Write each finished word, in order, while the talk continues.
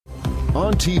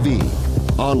on TV,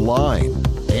 online,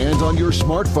 and on your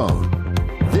smartphone.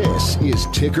 This is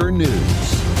Ticker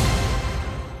News.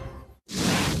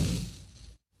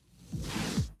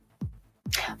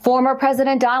 Former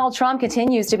President Donald Trump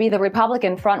continues to be the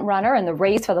Republican frontrunner in the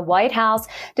race for the White House,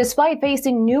 despite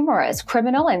facing numerous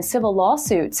criminal and civil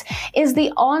lawsuits. Is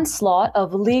the onslaught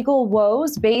of legal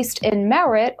woes based in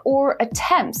merit or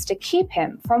attempts to keep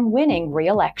him from winning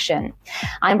re-election?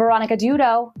 I'm Veronica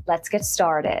Dudo. Let's get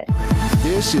started.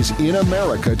 This is In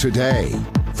America Today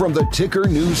from the Ticker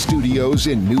News Studios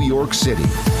in New York City.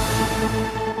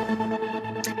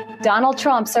 Donald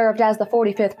Trump served as the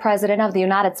 45th president of the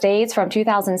United States from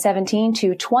 2017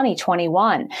 to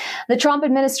 2021. The Trump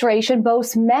administration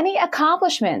boasts many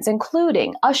accomplishments,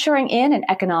 including ushering in an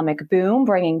economic boom,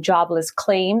 bringing jobless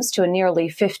claims to a nearly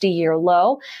 50-year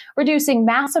low, reducing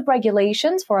massive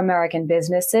regulations for American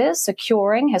businesses,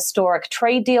 securing historic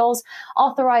trade deals,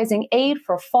 authorizing aid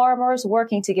for farmers,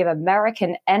 working to give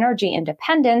American energy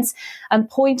independence,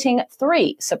 appointing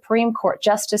 3 Supreme Court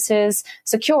justices,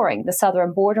 securing the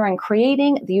southern border, and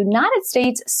creating the United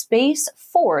States Space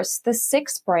Force, the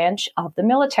 6th branch of the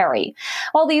military.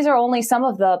 While these are only some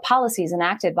of the policies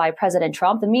enacted by President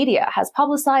Trump, the media has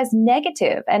publicized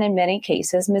negative and, in many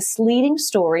cases, misleading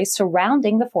stories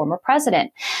surrounding the former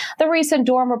president. The recent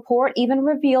Durham report even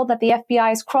revealed that the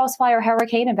FBI's Crossfire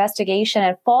Hurricane investigation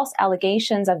and false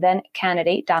allegations of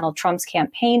then-candidate Donald Trump's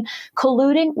campaign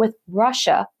colluding with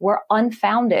Russia were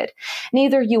unfounded.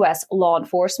 Neither U.S. law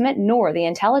enforcement nor the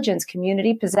intelligence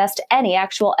community possessed any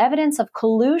actual evidence of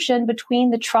collusion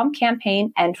between the Trump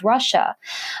campaign and Russia.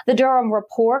 The Durham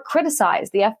report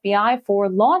criticized the FBI for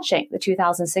launching the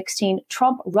 2016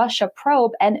 Trump-Russia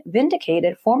probe and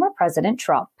vindicated former President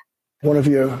Trump. One of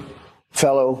your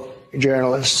fellow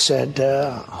journalists said,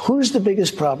 who's the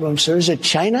biggest problem, sir? Is it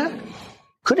China?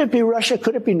 Could it be Russia?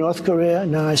 Could it be North Korea?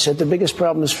 No, I said, the biggest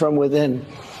problem is from within.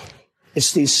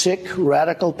 It's these sick,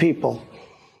 radical people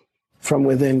from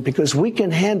within, because we can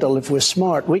handle, if we're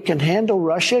smart, we can handle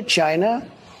Russia, China.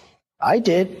 I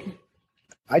did.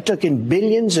 I took in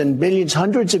billions and billions,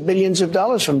 hundreds of billions of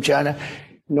dollars from China.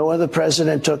 No other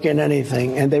president took in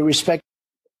anything, and they respect.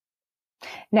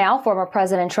 Now, former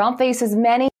President Trump faces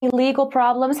many legal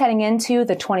problems heading into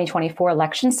the 2024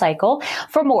 election cycle.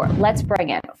 For more, let's bring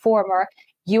in former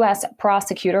U.S.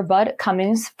 Prosecutor Bud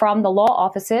Cummins from the law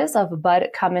offices of Bud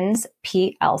Cummins,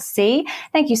 PLC.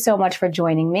 Thank you so much for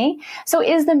joining me. So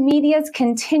is the media's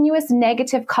continuous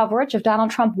negative coverage of Donald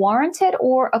Trump warranted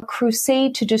or a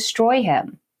crusade to destroy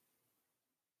him?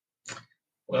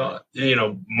 Well,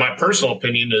 my personal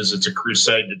opinion is it's a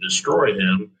crusade to destroy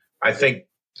him. I think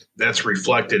that's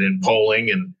reflected in polling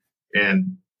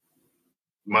and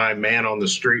my own man on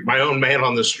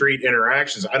the street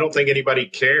interactions. I don't think anybody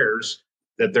cares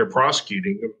that they're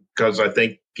prosecuting them, because I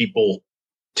think people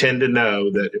tend to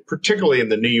know that, particularly in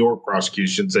the New York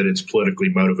prosecutions, that it's politically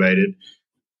motivated.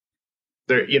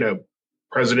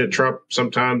 President Trump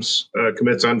sometimes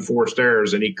commits unforced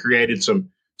errors, and he created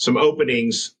some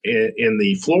openings in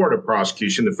the Florida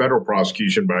prosecution, the federal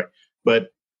prosecution.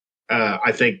 But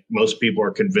I think most people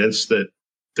are convinced that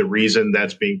the reason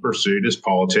that's being pursued is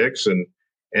politics, and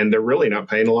they're really not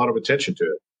paying a lot of attention to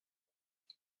it.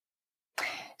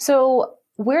 So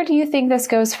where do you think this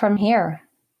goes from here?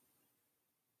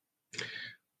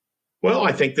 Well,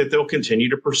 I think that they'll continue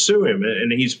to pursue him,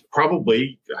 and he's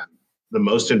probably the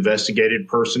most investigated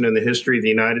person in the history of the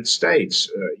United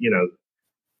States.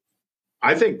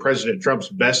 I think President Trump's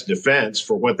best defense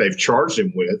for what they've charged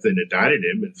him with and indicted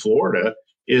him in Florida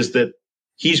is that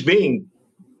he's being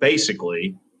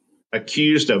basically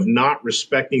accused of not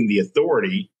respecting the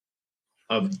authority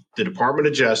of the Department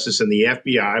of Justice and the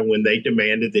FBI when they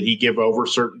demanded that he give over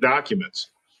certain documents.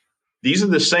 These are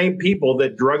the same people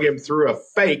that drug him through a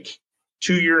fake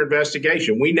 2-year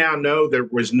investigation. We now know there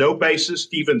was no basis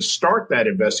to even start that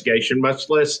investigation, much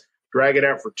less drag it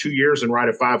out for 2 years and write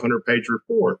a 500-page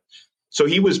report. So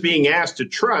he was being asked to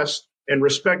trust and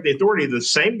respect the authority of the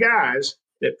same guys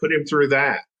that put him through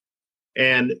that.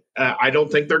 And I don't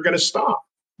think they're going to stop.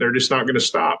 They're just not going to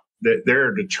stop.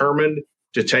 They're determined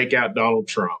to take out Donald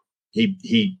Trump.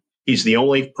 He's the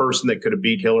only person that could have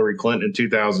beat Hillary Clinton in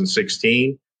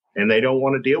 2016, and they don't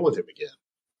want to deal with him again.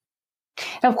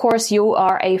 Of course, you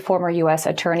are a former U.S.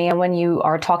 attorney, and when you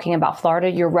are talking about Florida,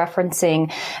 you're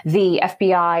referencing the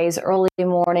FBI's early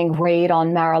morning raid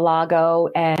on Mar-a-Lago,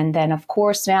 and then, of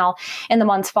course, now in the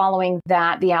months following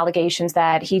that, the allegations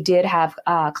that he did have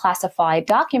classified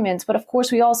documents. But, of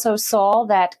course, we also saw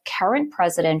that current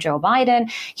President Joe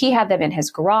Biden, he had them in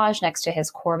his garage next to his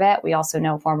Corvette. We also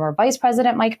know former Vice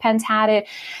President Mike Pence had it.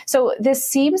 So this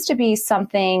seems to be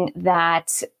something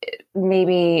that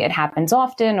maybe it happens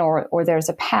often or there's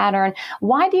a pattern.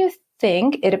 Why do you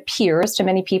think it appears to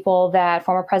many people that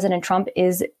former President Trump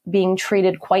is being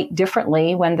treated quite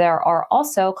differently when there are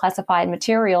also classified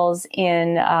materials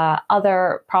in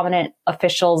other prominent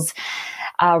officials'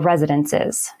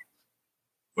 residences?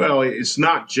 Well, it's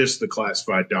not just the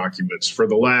classified documents. For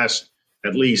the last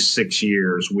at least 6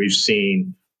 years, we've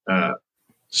seen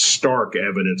stark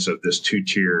evidence of this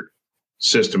two-tiered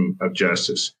system of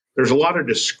justice. There's a lot of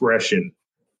discretion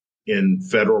in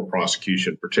federal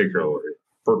prosecution,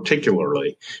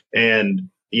 particularly. And,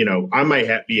 I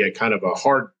may be a kind of a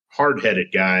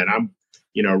hard-headed guy, and I'm,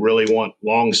 really want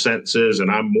long sentences, and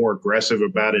I'm more aggressive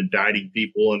about indicting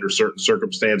people under certain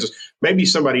circumstances. Maybe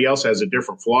somebody else has a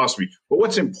different philosophy. But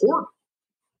what's important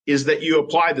is that you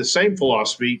apply the same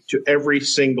philosophy to every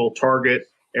single target,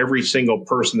 every single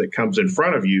person that comes in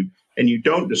front of you, and you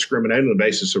don't discriminate on the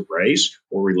basis of race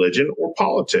or religion or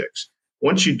politics.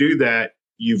 Once you do that,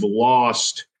 you've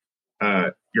lost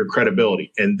your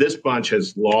credibility. And this bunch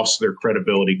has lost their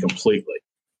credibility completely.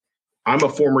 I'm a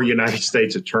former United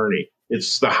States attorney.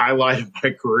 It's the highlight of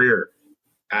my career.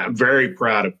 I'm very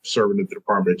proud of serving at the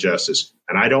Department of Justice,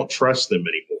 and I don't trust them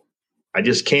anymore. I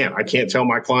just can't. I can't tell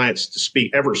my clients to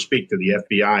ever speak to the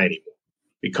FBI anymore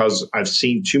because I've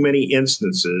seen too many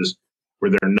instances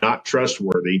where they're not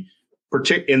trustworthy,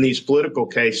 particularly in these political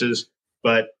cases,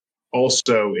 but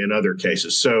also in other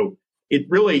cases. So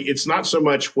it's not so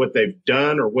much what they've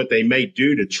done or what they may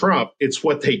do to Trump. It's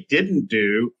what they didn't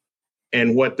do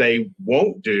and what they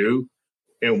won't do.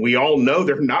 And we all know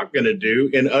they're not going to do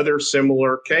in other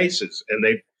similar cases.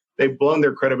 And they've blown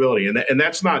their credibility. And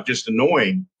that's not just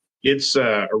annoying. It's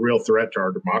a real threat to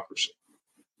our democracy.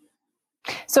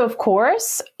 So, of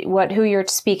course, who you're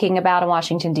speaking about in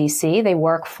Washington, D.C., they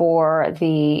work for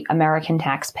the American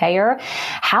taxpayer.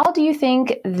 How do you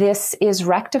think this is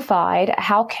rectified?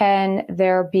 How can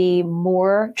there be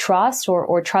more trust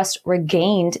or trust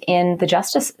regained in the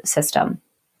justice system?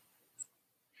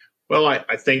 Well,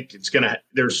 I think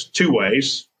there's two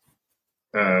ways.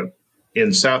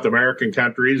 In South American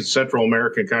countries, Central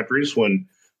American countries, when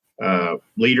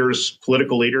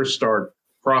political leaders start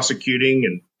prosecuting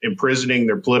and imprisoning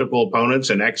their political opponents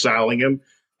and exiling them,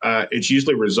 it's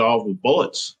usually resolved with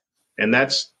bullets. And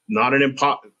that's not an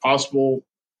impossible,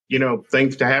 thing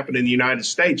to happen in the United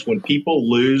States when people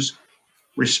lose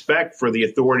respect for the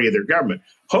authority of their government.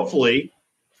 Hopefully,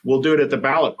 we'll do it at the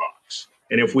ballot box.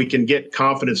 And if we can get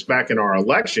confidence back in our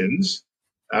elections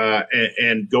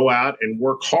and go out and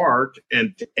work hard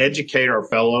and to educate our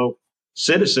fellow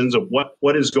citizens of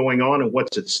what is going on and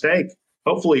what's at stake,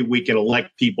 hopefully we can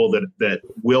elect people that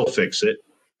will fix it.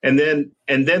 And then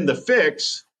the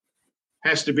fix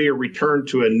has to be a return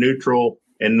to a neutral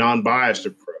and non-biased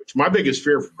approach. My biggest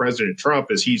fear for President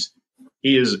Trump is he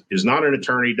is not an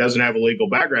attorney, doesn't have a legal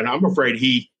background. I'm afraid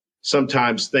he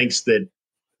sometimes thinks that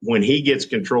when he gets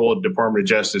control of the Department of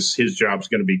Justice, his job is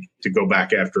going to be to go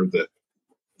back after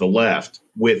the left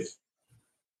with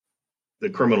the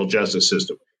criminal justice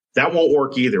system. That won't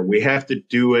work either. We have to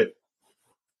do it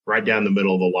right down the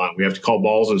middle of the line. We have to call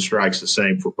balls and strikes the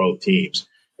same for both teams.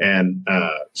 And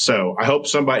so I hope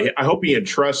he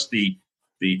entrusts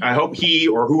I hope he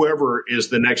or whoever is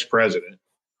the next president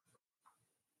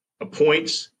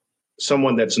appoints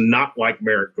someone that's not like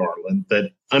Merrick Garland,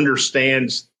 that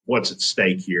understands what's at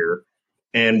stake here,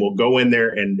 and will go in there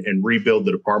and rebuild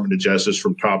the Department of Justice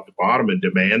from top to bottom and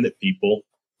demand that people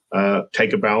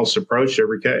take a balanced approach to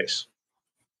every case.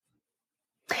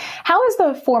 How is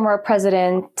the former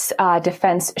president's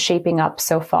defense shaping up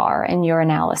so far in your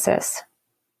analysis?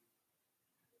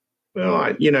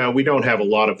 Well, we don't have a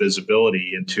lot of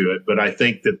visibility into it, but I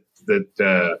think that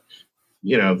the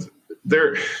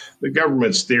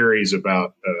government's theories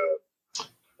about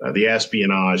the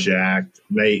Espionage Act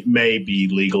may be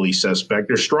legally suspect.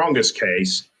 Their strongest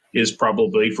case is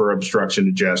probably for obstruction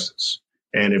of justice.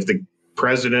 And if the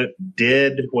president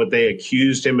did what they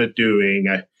accused him of doing,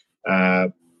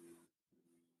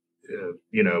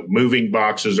 moving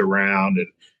boxes around,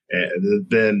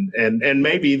 and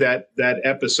maybe that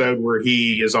episode where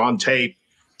he is on tape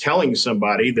telling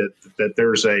somebody that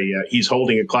there's he's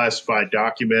holding a classified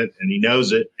document and he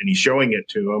knows it and he's showing it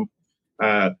to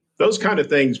him. Those kind of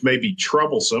things may be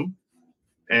troublesome,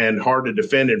 and hard to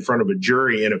defend in front of a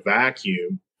jury in a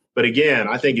vacuum. But again,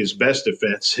 I think his best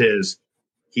defense is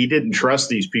he didn't trust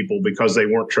these people because they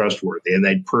weren't trustworthy, and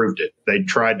they'd proved it. They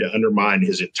tried to undermine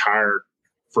his entire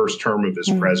first term of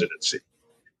his presidency.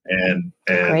 And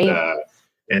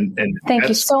thank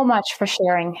you so much for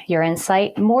sharing your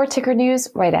insight. More Ticker News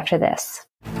right after this.